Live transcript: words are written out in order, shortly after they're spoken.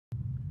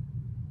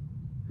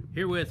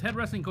Here with head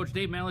wrestling coach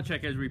Dave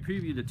Malecek as we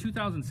preview the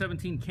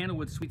 2017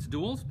 Candlewood Suites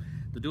duels.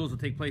 The duels will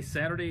take place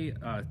Saturday,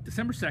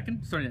 December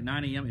 2nd, starting at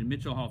 9 a.m. in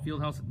Mitchell Hall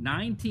Fieldhouse.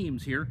 9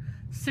 teams here.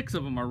 6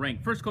 of them are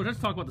ranked. First, coach, let's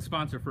talk about the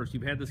sponsor first.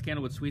 You've had this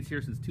Candlewood Suites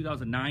here since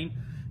 2009.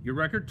 Your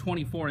record,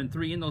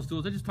 24-3 in those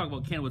duels. Let's just talk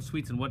about Candlewood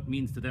Suites and what it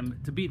means to them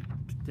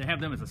to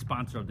have them as a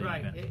sponsor of the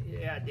event.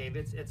 Yeah, Dave,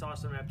 it's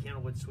awesome to have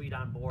Candlewood Suite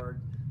on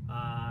board,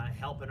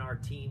 helping our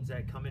teams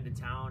that come into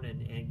town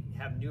and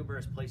have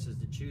numerous places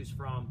to choose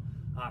from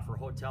for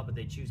hotel, but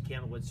they choose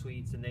Candlewood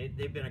Suites, and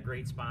they've been a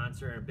great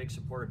sponsor and a big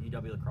supporter of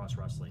UW Lacrosse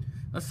Wrestling.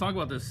 Let's talk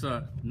about this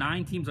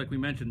 9 teams like we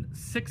mentioned.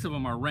 6 of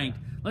them are ranked.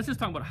 Let's just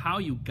talk about how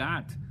you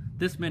got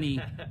this many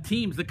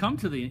teams that come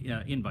to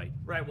the invite.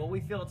 Right, well,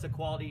 we feel it's a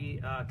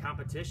quality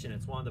competition.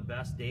 It's one of the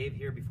best. Dave,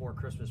 here before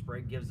Christmas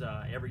break, gives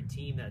every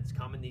team that's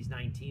coming, these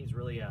 9 teams,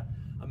 really a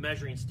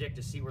measuring stick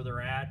to see where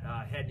they're at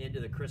heading into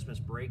the Christmas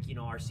break. You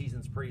know, our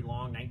season's pretty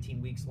long,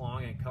 19 weeks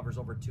long, and it covers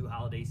over 2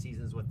 holiday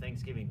seasons with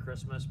Thanksgiving and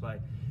Christmas,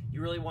 but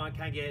you really want to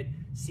kind of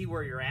see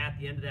where you're at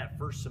the end of that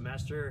first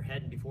semester,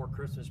 heading before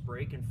Christmas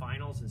break and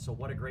finals, and so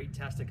what a great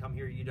test to come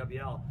here to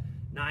UWL.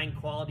 9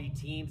 quality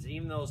teams, and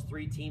even those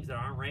 3 teams that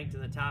aren't ranked in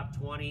the top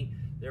 20,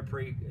 they're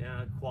pretty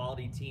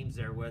quality teams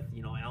there with,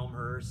 you know,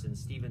 Elmhurst and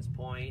Stevens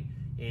Point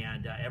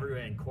and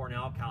everywhere in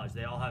Cornell College.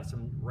 They all have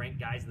some ranked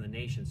guys in the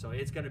nation, so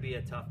it's going to be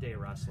a tough day of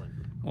wrestling.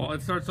 Well,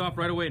 it starts off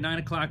right away at 9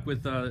 o'clock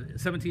with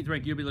 17th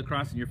ranked UW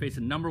Lacrosse, and you're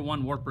facing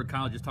 #1 Wartburg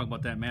College. Just talk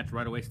about that match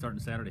right away starting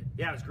Saturday.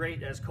 Yeah, it was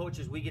great. As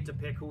coaches, we get to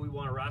pick who we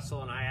want to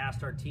wrestle, and I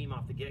asked our team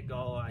off the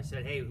get-go, I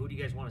said, hey, who do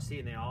you guys want to see?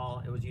 And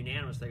it was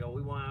unanimous. They go,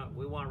 we want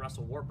to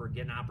wrestle Wartburg,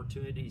 get an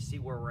opportunity to see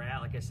where we're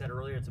at. Like I said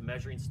earlier, it's a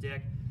measuring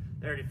stick.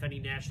 They're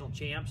defending national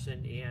champs,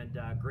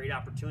 and great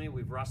opportunity.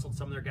 We've wrestled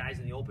some of their guys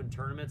in the open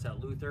tournaments at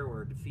Luther.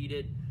 We're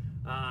defeated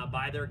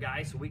by their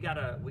guys, so we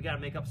gotta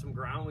make up some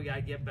ground. We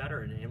gotta get better,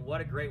 and what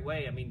a great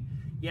way. I mean,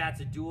 yeah,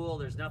 it's a duel.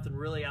 There's nothing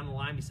really on the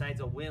line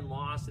besides a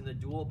win-loss in the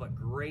duel, but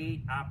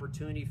great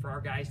opportunity for our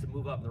guys to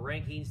move up in the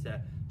rankings,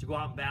 to go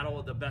out and battle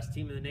with the best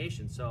team in the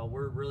nation. So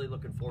we're really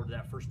looking forward to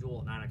that first duel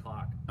at 9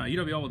 o'clock.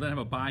 UWL will then have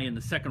a bye in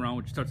the second round,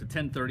 which starts at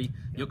 10:30. Yep.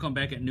 You'll come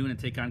back at noon and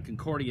take on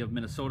Concordia of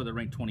Minnesota. They're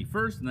ranked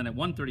 21st, and then at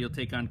 1:30 you'll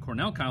take on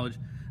Cornell College.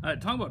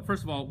 Talk about,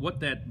 first of all, what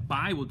that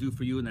bye will do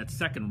for you in that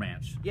second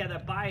match. Yeah,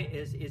 that bye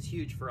is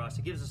huge for us.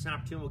 It gives us an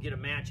opportunity. We'll get a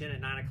match in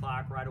at 9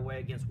 o'clock right away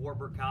against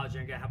Wartburg College.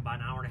 They're going to have about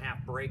an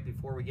hour-and-a-half break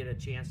before we get a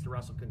chance to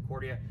wrestle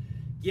Concordia.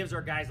 Gives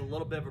our guys a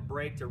little bit of a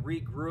break to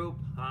regroup,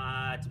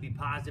 to be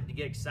positive, to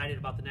get excited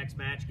about the next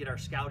match, get our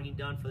scouting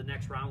done for the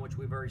next round, which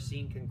we've already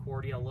seen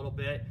Concordia a little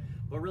bit.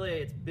 But really,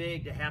 it's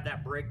big to have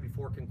that break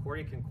before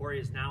Concordia. Concordia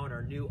is now in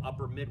our new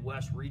Upper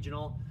Midwest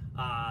Regional.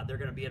 They're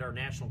going to be at our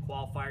national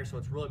qualifier, so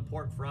it's really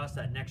important for us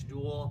that next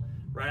duel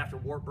right after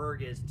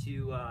Wartburg is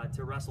to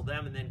wrestle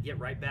them and then get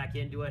right back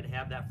into it and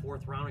have that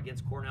 4th round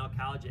against Cornell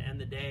College and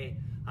end the day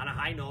on a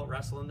high note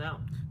wrestling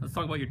them. Let's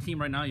talk about your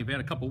team right now. You've had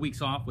a couple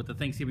weeks off with the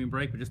Thanksgiving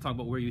break, but just talk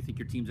about where you think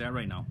your team's at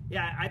right now.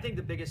 Yeah, I think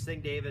the biggest thing,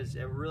 Dave, is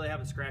we really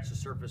haven't scratched the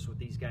surface with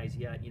these guys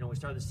yet. You know, we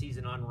started the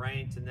season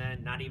unranked and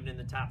then not even in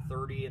the top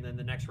 30, and then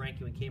the next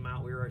ranking we came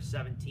out, we were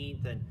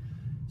 17th, and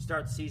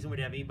start the season, we'd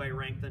have anybody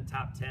ranked in the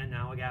top 10.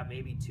 Now we got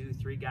maybe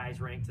 2-3 guys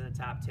ranked in the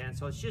top 10.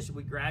 So it's just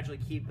we gradually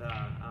keep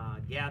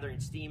gathering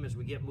steam as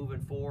we get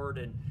moving forward.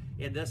 And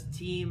in this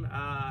team,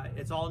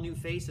 it's all new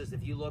faces.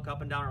 If you look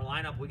up and down our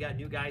lineup, we got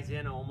new guys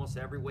in almost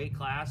every weight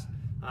class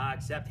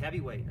except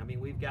heavyweight. I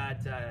mean, we've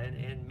got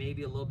and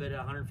maybe a little bit at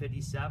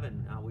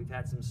 157. We've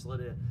had some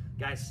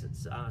guys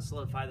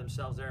solidify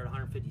themselves there at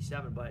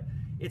 157, but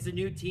it's a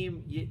new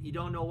team. You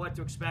don't know what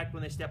to expect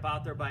when they step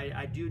out there, but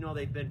I do know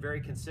they've been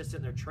very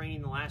consistent. They're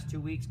training the last 2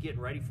 weeks,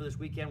 getting ready for this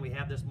weekend. We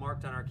have this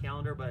marked on our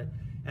calendar, but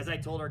as I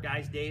told our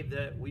guys, Dave,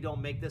 that we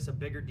don't make this a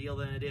bigger deal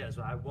than it is.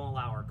 I won't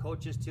allow our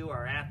coaches to,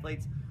 our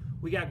athletes.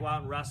 We got to go out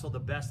and wrestle the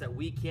best that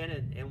we can,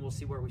 and we'll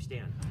see where we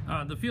stand.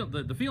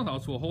 The field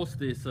house will host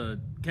this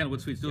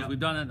Candlewood Suites duels. Yep. We've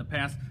done it in the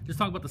past. Just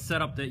talk about the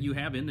setup that you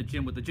have in the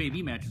gym with the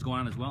JV matches going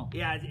on as well.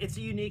 Yeah, it's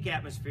a unique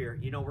atmosphere.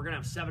 You know, we're going to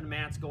have 7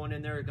 mats going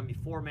in there. There's going to be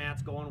 4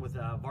 mats going with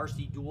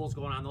varsity duels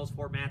going on those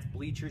 4 mats.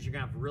 Bleachers, you're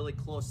going to have really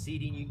close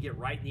seating. You can get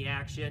right in the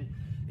action.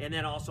 And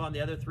then also on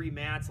the other 3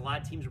 mats, a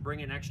lot of teams are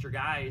bringing extra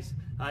guys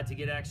to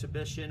get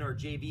exhibition or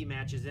JV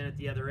matches in at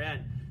the other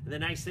end. And the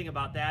nice thing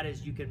about that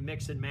is you can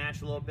mix and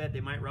match a little bit.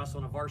 They might wrestle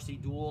in a varsity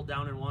duel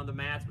down in one of the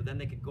mats, but then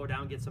they could go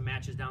down and get some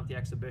matches down at the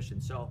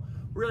exhibition. So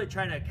we're really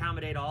trying to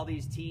accommodate all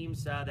these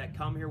teams that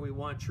come here. We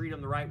want to treat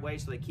them the right way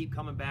so they keep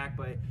coming back,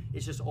 but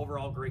it's just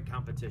overall great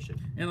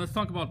competition. And let's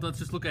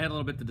just look ahead a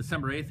little bit to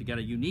December 8th. You got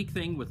a unique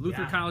thing with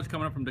Luther College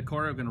coming up from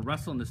Decorah. We're going to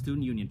wrestle in the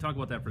Student Union. Talk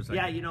about that for a second.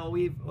 Yeah, you know,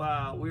 we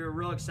were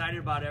real excited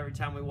about it every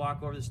time we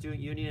walk over to the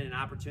Student Union, an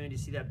opportunity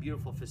to see that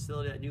beautiful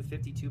facility, that new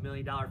 $52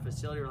 million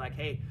facility. We're like,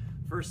 hey,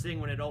 first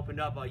thing when it opened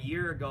up a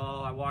year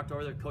ago, I walked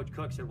over there, Coach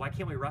Cook said, why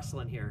can't we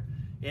wrestle in here?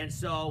 And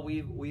so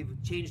we've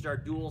changed our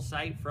dual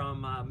site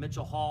from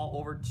Mitchell Hall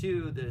over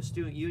to the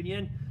Student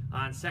Union.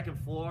 on second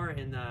floor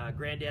in the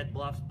Granddad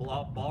Bluffs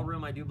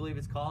Ballroom, I do believe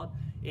it's called.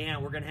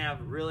 And we're going to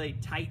have really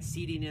tight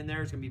seating in there.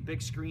 There's going to be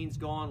big screens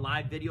going,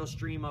 live video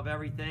stream of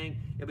everything.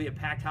 It'll be a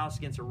packed house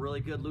against a really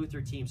good Luther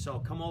team. So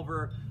come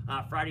over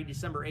Friday,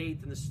 December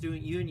 8th in the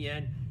Student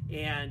Union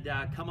and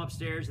come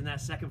upstairs in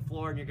that second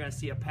floor, and you're going to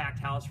see a packed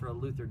house for a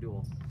Luther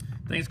duel.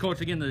 Thanks,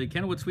 Coach. Again, the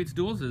Candlewood Suites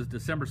Duels is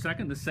December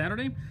 2nd, this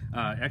Saturday.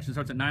 Action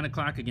starts at 9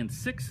 o'clock. Again,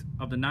 6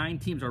 of the 9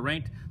 teams are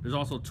ranked. There's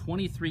also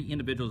 23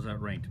 individuals that are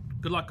ranked.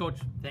 Good luck, Coach.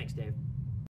 Thanks, Dave.